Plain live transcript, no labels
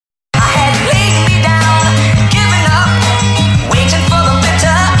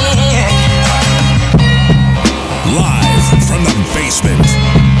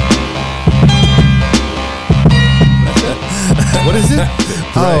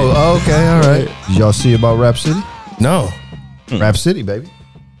Oh, okay, all right. Did y'all see about Rap City? No. Rap City, baby.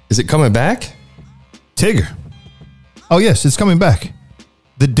 Is it coming back? Tigger. Oh yes, it's coming back.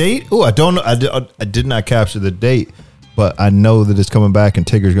 The date? Oh, I don't know. I did not capture the date, but I know that it's coming back, and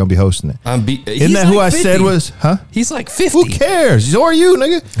Tigger's gonna be hosting it. Isn't that like who I 50. Said was? Huh? He's like 50. Who cares? So are you,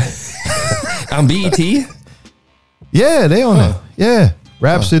 nigga? On BET. Yeah, they own it. Yeah,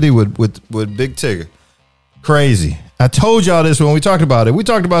 Rap City with Big Tigger. Crazy. I told y'all this when we talked about it. We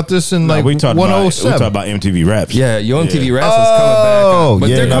talked about this in like 107. We talked about MTV Raps. Yeah, MTV Raps is coming back. But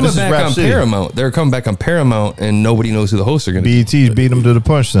they're coming back on Paramount. They're coming back on Paramount, and nobody knows who the hosts are going to be. BET's beat them to the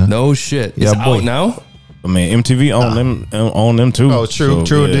punch, then. No shit. It's out now? I mean, MTV own them too. Oh, true,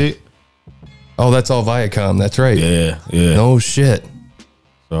 so, indeed. Oh, that's all Viacom. That's right. Yeah. No shit.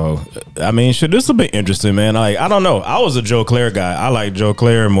 So, I mean, shit, this will be interesting, man. I don't know. I was a Joe Clair guy. I like Joe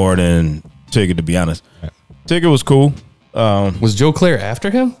Clair more than Tigger, to be honest. Tigger was cool. Was Joe Clair after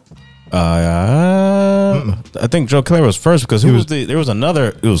him? I think Joe Clair was first because there was another.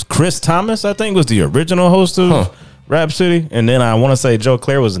 It was Chris Thomas, I think, was the original host of Rap City, and then I want to say Joe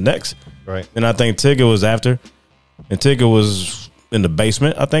Clair was next, right? And I think Tigger was after, and Tigger was in the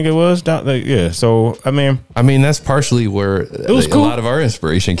basement. I think it was down there. Yeah. So I mean, that's partially where it was cool. A lot of our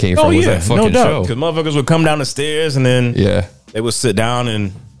inspiration came from. Was that fucking show? Because motherfuckers would come down the stairs and then they would sit down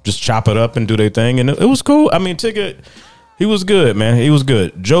and just chop it up and do their thing, and it was cool. I mean, Tigger, he was good, man. He was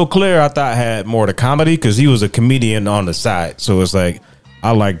good. Joe Clair, I thought, had more to comedy because he was a comedian on the side. So it's like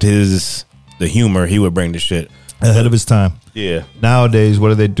I liked the humor he would bring to shit ahead of his time. Yeah. Nowadays, what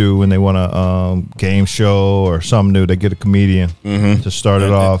do they do when they want a game show or something new? They get a comedian to start it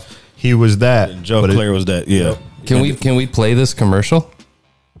off. He was that. And Joe Clair was that. Yeah. Can we play this commercial?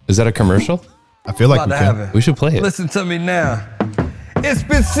 Is that a commercial? I feel like we can. We should play it. Listen to me now. It's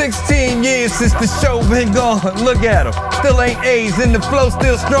been 16 years since the show been gone. Look at him, still ain't A's and the flow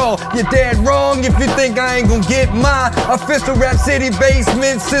still strong. You're dead wrong if you think I ain't gonna get my official Rap City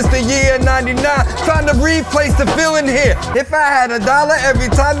basement since the year 99. Trying to replace the feeling here. If I had $1 every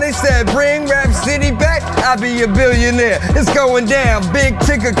time they said bring Rap City back, I'd be a billionaire. It's going down, Big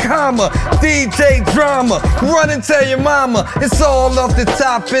Tigger, comma, DJ drama. Run and tell your mama, it's all off the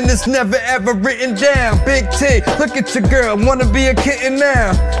top and it's never ever written down. Big T, look at your girl, wanna be a kitten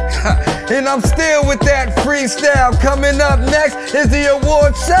now. And I'm still with that freestyle. Coming up next is the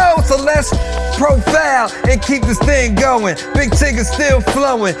award show, so let's profile and keep this thing going. Big Tigger still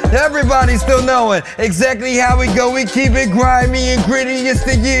flowing, everybody still knowing exactly how we go. We keep it grimy and gritty. It's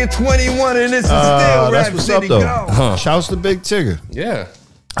the year 21 and this is still Rap City go. Shouts to Big Tigger. Yeah.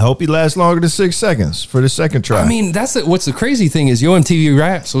 I hope he lasts longer than 6 seconds for the second try. I mean, what's the crazy thing is MTV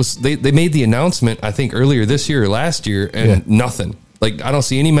Raps they made the announcement, I think earlier this year or last year, and nothing. Like, I don't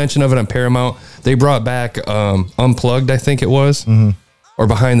see any mention of it on Paramount. They brought back Unplugged, I think it was, or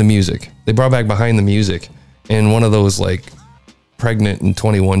Behind the Music. They brought back Behind the Music in one of those like Pregnant and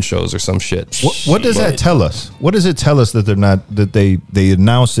 21 shows or some shit. What does that tell us? What does it tell us that they're not, that they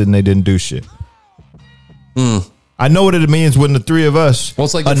announced it and they didn't do shit? I know what it means when the three of us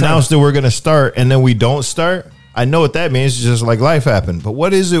announce that we're going to start and then we don't start. I know what that means. It's just like life happened. But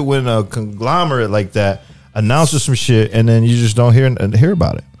what is it when a conglomerate like that announces some shit and then you just don't hear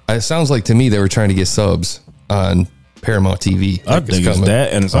about it? It sounds like to me they were trying to get subs on Paramount TV. I think it's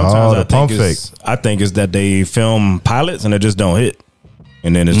that, and sometimes I think it's that they film pilots and they just don't hit,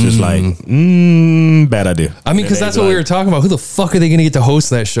 and then it's just like bad idea. I mean, because that's what we were talking about. Who the fuck are they going to get to host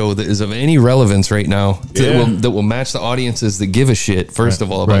that show that is of any relevance right now that will match the audiences that give a shit? First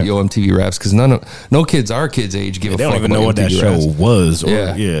of all, about MTV Raps, because no kids our kids' age give a fuck. They don't even know what that show was.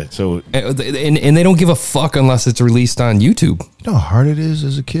 So and they don't give a fuck unless it's released on YouTube. You know how hard it is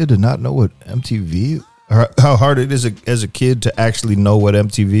as a kid to not know what MTV, or how hard it is as a kid to actually know what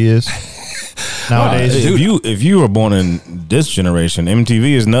MTV is nowadays. If you were born in this generation,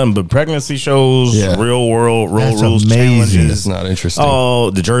 MTV is nothing but pregnancy shows, real world, rules, challenges. It's not interesting.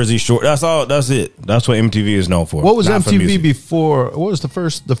 Oh, the Jersey Shore. That's all. That's it. That's what MTV is known for. What was MTV before? What was the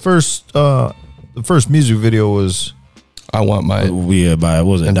first music video was? I Want My by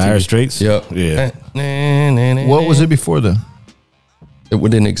what was it? MTV. Dire Straits. Yep. Yeah. What was it before then? It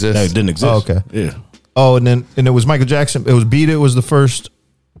didn't exist. No, it didn't exist. Oh, okay. Yeah. Oh, and it was Michael Jackson. It was Beat It was the first.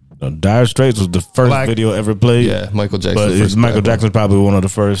 Dire Straits was the first video ever played. Yeah, Michael Jackson. But Michael Jackson's probably one of the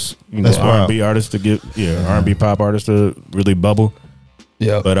first R&B artists to get R&B pop artists to really bubble.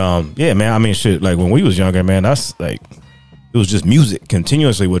 Yeah. But man, I mean shit, like when we was younger, man, that's like it was just music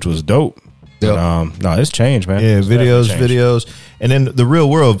continuously, which was dope. Yep. But, no, it's changed, man. Yeah, videos. And then the real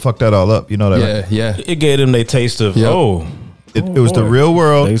world fucked that all up. You know that, right? Yeah. It gave them their taste of, It was the Real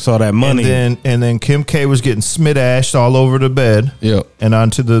World. They saw that money, and then Kim K was getting smit-ashed all over the bed, and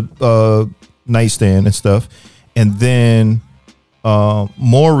onto the nightstand and stuff, and then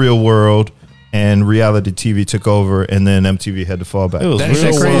more Real World and reality TV took over, and then MTV had to fall back. It was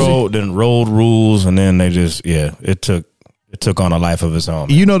Real World, then Road Rules, and then they just it took on a life of its own.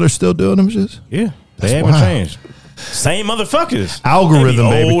 Man. You know they're still doing them shit? Yeah, they haven't changed. Same motherfuckers. Algorithm,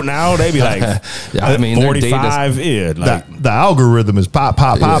 they be baby. Old now they be like, I mean, 45. Yeah, like the algorithm is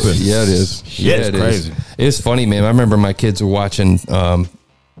popping. Yeah, it is. Yeah, it's crazy. It's funny, man. I remember my kids were watching.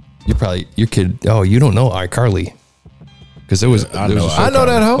 Your kid. Oh, you don't know iCarly because it was. I know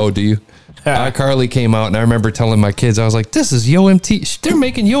that hoe. Oh, do you? iCarly came out, and I remember telling my kids, I was like, "This is Yo MTV. They're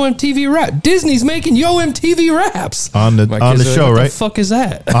making Yo MTV rap. Disney's making Yo MTV raps on the show, like, right? What the fuck is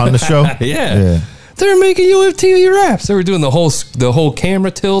that on the show? Yeah. They're making Yo MTV raps. They were doing the whole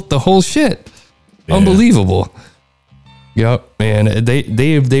camera tilt, the whole shit. Yeah. Unbelievable. Yep, man.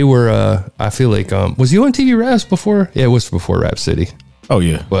 They were. I feel like was Yo MTV raps before? Yeah, it was before Rap City. Oh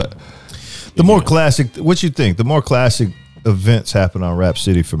yeah, but the more classic. What you think? The more classic events happen on Rap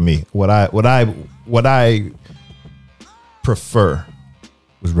City for me. What I prefer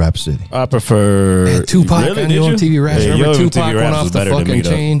was Rap City. I prefer Tupac on Yo MTV raps. Remember Tupac went off the fucking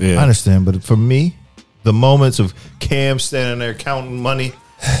chain. Yeah. I understand, but for me, the moments of Cam standing there counting money,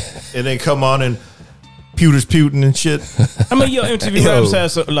 and then come on and Pewter's putin' and shit. I mean, Yo MTV raps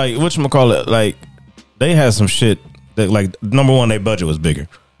has some, like whatchamacallit, like they had some shit that, like, number one, their budget was bigger,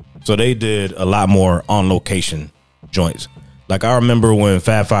 so they did a lot more on location joints. Like I remember when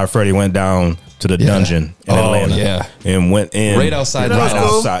Fab Five Freddy went down to the dungeon in Atlanta, and went in right outside.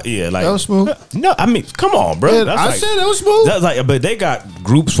 Yeah, like that was smooth. No, I mean, come on, bro. Yeah, I said that was smooth. That's like, but they got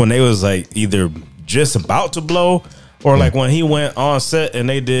groups when they was like either just about to blow, or like when he went on set and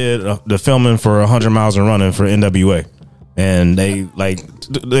they did the filming for 100 Miles and Running for NWA, and they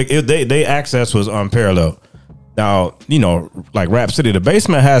they access was unparalleled. Now, you know, like Rap City, the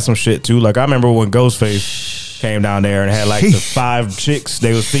basement had some shit too. Like I remember when Ghostface came down there and had like the 5 chicks.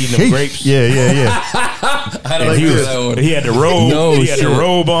 They was feeding them grapes. Yeah. And he had the robe. He had the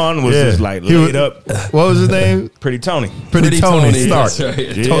robe on. Was just like laid up. What was his name? Pretty Tony. Pretty Tony Stark.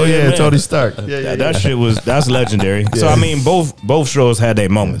 Right. Tony Stark. Yeah, that shit that's legendary. So I mean, both shows had their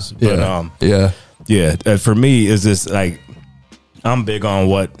moments. But for me, is this like, I'm big on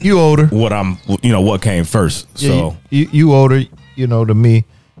what came first. So you older, to me,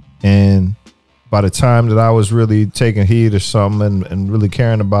 and by the time that I was really taking heed of something and really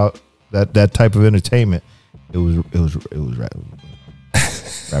caring about that type of entertainment, it was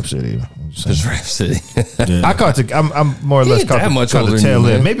Rap City. Just Rap City. I caught I'm more or less caught the tail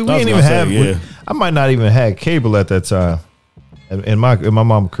end. Maybe we didn't even have. I might not even have cable at that time. In my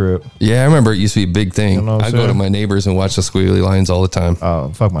mom's crib. Yeah, I remember it used to be a big thing. You know I go to my neighbors and watch the Squiggly Lines all the time.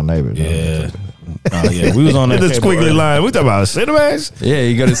 Oh, fuck my neighbors. Yeah. We was on that the Squiggly Line. We talking about Cinemax? Yeah,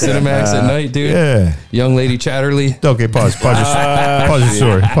 you go to Cinemax at night, dude. Yeah. Young Lady Chatterley. Okay, pause your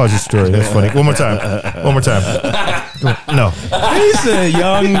story. Pause your story. That's funny. One more time. No. He said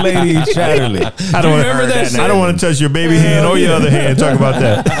Young Lady Chatterley. I don't want to touch your baby hand or your other hand. Talk about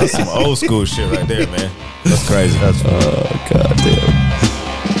that. That's some old school shit right there, man. That's crazy. God damn.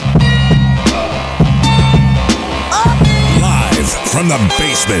 Live from the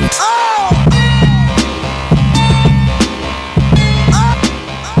basement.